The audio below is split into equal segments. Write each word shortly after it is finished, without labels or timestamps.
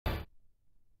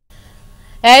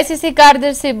AICC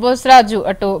కార్యదర్శి బోసరాజు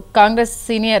అటు Congress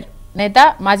senior నేత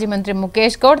మాజీ మంత్రి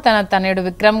ముకేష్ గౌడ్ తన తనయుడు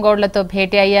విక్రమ్ గౌడ్లతో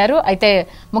భేటీ అయ్యారు. అయితే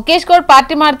ముకేష్ గౌడ్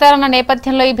పార్టీ మారతారన్న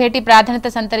నేపథ్యంలో ఈ భేటీ ప్రాధాన్యత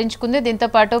సంతరించుకుంది. దీంతో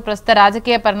పాటు ప్రస్తుత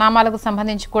రాజకీయ పరిణామాలకు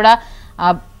సంబంధించి కూడా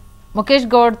ముకేష్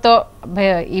గౌడ్తో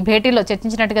ఈ భేటీలో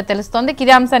చర్చించినట్టుగా తెలుస్తోంది.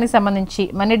 ఇదే అంశానికి సంబంధించి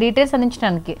మరిన్ని డీటెయిల్స్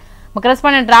అందించడానికి మా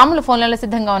కరెస్పాండెంట్ రాములు ఫోన్లలో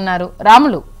సిద్ధంగా ఉన్నారు.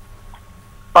 రాములు,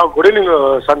 గుడ్ ఈవినింగ్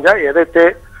సంధ్య. ఏదైతే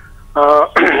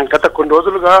గత కొన్ని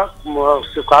రోజులుగా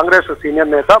కాంగ్రెస్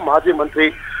సీనియర్ నేత మాజీ మంత్రి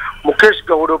ముకేష్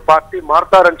గౌడ్ పార్టీ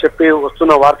మారతారని చెప్పి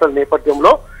వస్తున్న వార్తల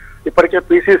నేపథ్యంలో ఇప్పటికే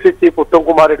పిసిసి చీఫ్ ఉత్తమ్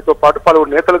కుమార్ రెడ్డితో పాటు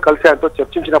పలువురు నేతలు కలిసి ఆయనతో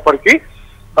చర్చించినప్పటికీ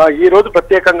ఈ రోజు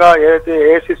ప్రత్యేకంగా ఏదైతే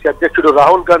ఏఐసిసి అధ్యక్షుడు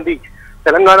రాహుల్ గాంధీ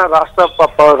తెలంగాణ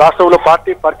రాష్ట్రంలో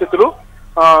పార్టీ పరిస్థితులు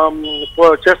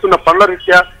చేస్తున్న పనుల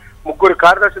రీత్యా ముగ్గురు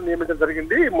కార్యదర్శులు నియమించడం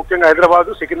జరిగింది. ముఖ్యంగా హైదరాబాద్,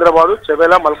 సికింద్రాబాద్,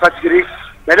 చెవేల, మల్కాజ్గిరి,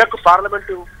 మెదక్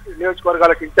పార్లమెంటు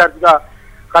నియోజకవర్గాలకు ఇన్ఛార్జ్ గా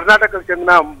కర్ణాటకకు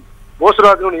చెందిన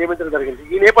బోసరాజును నియమించడం జరిగింది.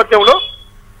 ఈ నేపథ్యంలో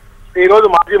ఈ రోజు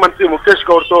మాజీ మంత్రి ముకేష్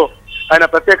గౌడ్ తో ఆయన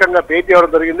ప్రత్యేకంగా భేటీ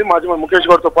అవ్వడం జరిగింది. మాజీ ముకేష్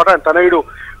గౌడ్ తో పాటు ఆయన తనయుడు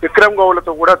విక్రమ్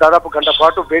గౌడ్లతో కూడా దాదాపు గంట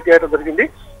పాటు భేటీ అవ్వడం జరిగింది.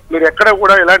 మీరు ఎక్కడ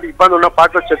కూడా ఎలాంటి ఇబ్బంది ఉన్న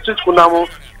పార్టీలో చర్చించుకున్నాము,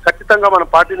 ఖచ్చితంగా మన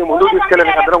పార్టీని ముందుకు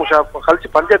తీసుకెళ్లేందుకు అందరం కలిసి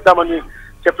పనిచేద్దామని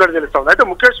చెప్పినట్టు తెలుస్తాం. అయితే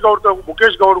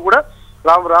ముకేష్ గౌడ్ కూడా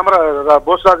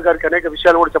బోసరాజు గారికి అనేక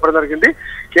విషయాలు కూడా చెప్పడం జరిగింది.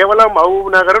 కేవలం మహబూబ్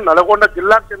నగర్, నల్గొండ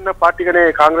జిల్లాకు చెందిన పార్టీగానే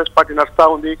కాంగ్రెస్ పార్టీ నడుస్తా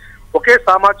ఉంది. ఒకే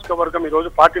సామాజిక వర్గం ఈ రోజు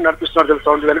పార్టీ నడిపిస్తున్నట్టు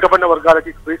తెలుస్తా ఉంది. వెనుకబడిన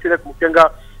వర్గాలకి, బీసీలకు ముఖ్యంగా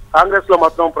కాంగ్రెస్ లో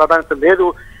మాత్రం ప్రాధాన్యత లేదు.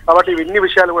 కాబట్టి ఇన్ని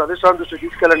విషయాలు కూడా అధిష్టానం దృష్టికి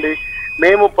తీసుకెళ్ళండి.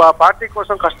 మేము పార్టీ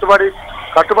కోసం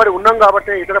కట్టుబడి ఉన్నాం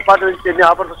కాబట్టి ఇతర పార్టీ నుంచి ఎన్ని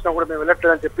ఆఫర్స్ వచ్చినా కూడా మేము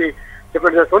వెళ్ళట్లేదని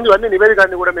చెప్పడం జరుగుతుంది. ఇవన్నీ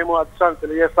నివేదికలన్నీ కూడా మేము అధిష్టానం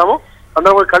తెలియజేస్తాము.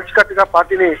 అందరం కూడా కలిసికట్టుగా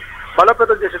పార్టీని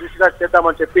బలోపేతం చేసే దిశగా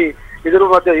చేద్దామని చెప్పి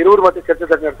ఇరువురు మధ్య చర్చ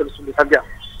జరిగినట్టు తెలుస్తుంది. సంధ్య,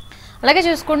 అలాగే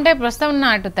చూసుకుంటే ప్రస్తుతం ఉన్న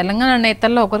అటు తెలంగాణ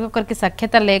నేతల్లో ఒకరికొకరికి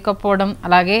సఖ్యత లేకపోవడం,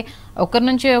 అలాగే ఒకరి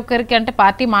నుంచి ఒకరికి అంటే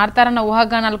పార్టీ మారతారన్న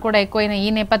ఊహాగానాలు కూడా ఎక్కువైన ఈ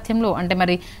నేపథ్యంలో అంటే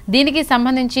మరి దీనికి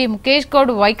సంబంధించి ముకేష్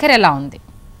గౌడ్ వైఖరి ఎలా ఉంది?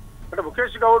 అంటే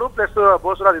ముకేష్ గౌడ్ ప్లస్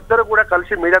బోసరాజు ఇద్దరు కూడా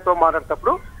కలిసి మీడియాతో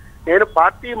మాట్లాడేటప్పుడు నేను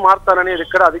పార్టీ మారుతానని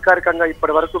ఎక్కడ అధికారికంగా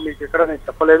ఇప్పటి వరకు మీకు ఎక్కడ నేను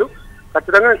చెప్పలేదు.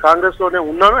 ఖచ్చితంగా నేను కాంగ్రెస్ లోనే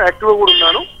ఉన్నాను, యాక్టివ్ కూడా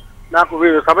ఉన్నాను. నాకు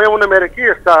సమయం ఉన్న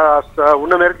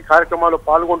మేరకి కార్యక్రమాల్లో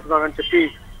పాల్గొంటున్నానని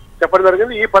చెప్పడం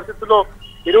జరిగింది. ఈ పరిస్థితుల్లో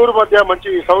ఇరువురు మధ్య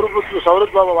మంచి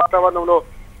సౌహృద్భావ వాతావరణంలో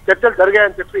చర్చలు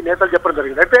జరిగాయని చెప్పి నేతలు చెప్పడం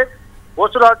జరిగింది. అయితే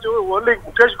బోసరాజు ఓన్లీ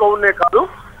ముకేష్ గౌడ్నే కాదు,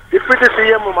 డిప్యూటీ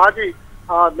సీఎం మాజీ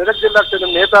మెదక్ జిల్లాకు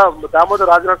చెందిన నేత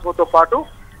దామోదర్ రాజనరసింహతో పాటు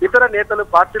ఇతర నేతలు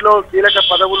పార్టీలో కీలక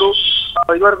పదవులు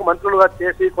ఇదివరకు మంత్రులుగా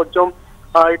చేసి కొంచెం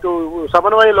ఇటు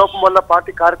సమన్వయ లోపం వల్ల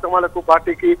పార్టీ కార్యక్రమాలకు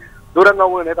పార్టీకి దూరంగా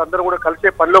ఉన్న నేత అందరూ కూడా కలిసే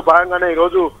పనిలో భాగంగానే ఈ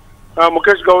రోజు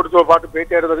ముకేష్ గౌడ్ తో పాటు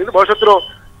భేటీ అయ్యడం జరిగింది. భవిష్యత్తులో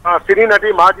సినీ నటి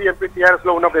మాజీ ఎంపీ టీఆర్ఎస్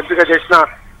లో ఉన్నప్పుడు ఎంపిక చేసిన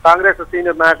కాంగ్రెస్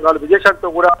సీనియర్ నాయకురాలు విజయశాంత్ తో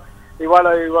కూడా ఇవాళ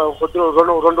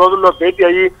రెండు రోజుల్లో భేటీ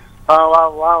అయ్యి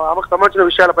ఆమెకు సంబంధించిన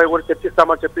విషయాలపై కూడా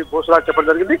చర్చిస్తామని చెప్పి బోసరాజు చెప్పడం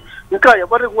జరిగింది. ఇంకా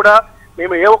ఎవరిని కూడా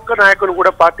మేము ఏ ఒక్క నాయకుని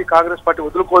కూడా కాంగ్రెస్ పార్టీ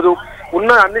వదులుకోదు,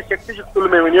 ఉన్న అన్ని శక్తులు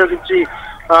మేము వినియోగించి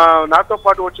నాతో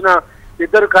పాటు వచ్చిన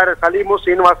ఇద్దరు సలీము,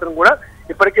 శ్రీనివాసన్ కూడా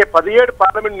ఇప్పటికే 17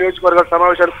 పార్లమెంట్ నియోజకవర్గాల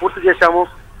సమావేశాలు పూర్తి చేశాము.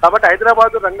 కాబట్టి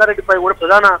హైదరాబాద్, రంగారెడ్డిపై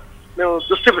కూడా మేము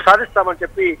దృష్టి సాధిస్తామని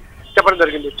చెప్పడం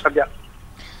జరిగింది. సద్య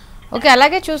ఓకే,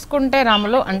 అలాగే చూసుకుంటే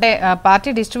రాములు అంటే పార్టీ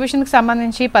డిస్ట్రిబ్యూషన్కి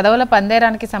సంబంధించి పదవుల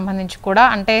పందేరానికి సంబంధించి కూడా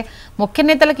అంటే ముఖ్య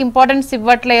నేతలకు ఇంపార్టెన్స్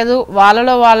ఇవ్వట్లేదు,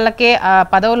 వాళ్ళకే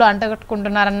పదవులు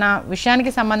అంటగట్టుకుంటున్నారన్న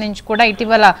విషయానికి సంబంధించి కూడా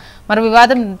ఇటీవల మరి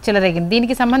వివాదం చెలరేగింది.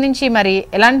 దీనికి సంబంధించి మరి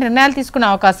ఎలాంటి నిర్ణయాలు తీసుకునే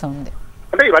అవకాశం ఉంది?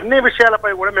 అంటే ఇవన్నీ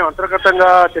విషయాలపై కూడా మేము అంతర్గతంగా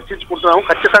చర్చించుకుంటున్నాము.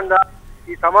 ఖచ్చితంగా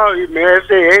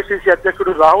మేమైతే ఏఐసిసి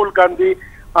అధ్యక్షుడు రాహుల్ గాంధీ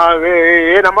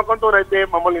ఏ నమ్మకంతోనైతే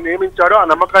మమ్మల్ని నియమించాడో ఆ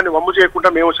నమ్మకాన్ని వమ్ము చేయకుండా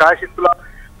మేము శాయశక్తుల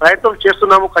ప్రయత్నం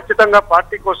చేస్తున్నాము. ఖచ్చితంగా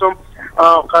పార్టీ కోసం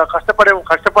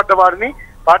కష్టపడ్డ వారిని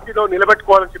పార్టీలో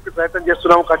నిలబెట్టుకోవాలని చెప్పి ప్రయత్నం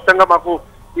చేస్తున్నాము. ఖచ్చితంగా మాకు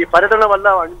ఈ పర్యటన వల్ల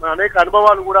అనేక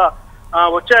అనుభవాలు కూడా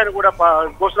వచ్చాయని కూడా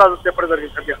బోసరాజు చెప్పడం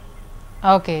జరిగింది.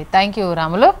 Okay, thank you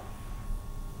Ramulu.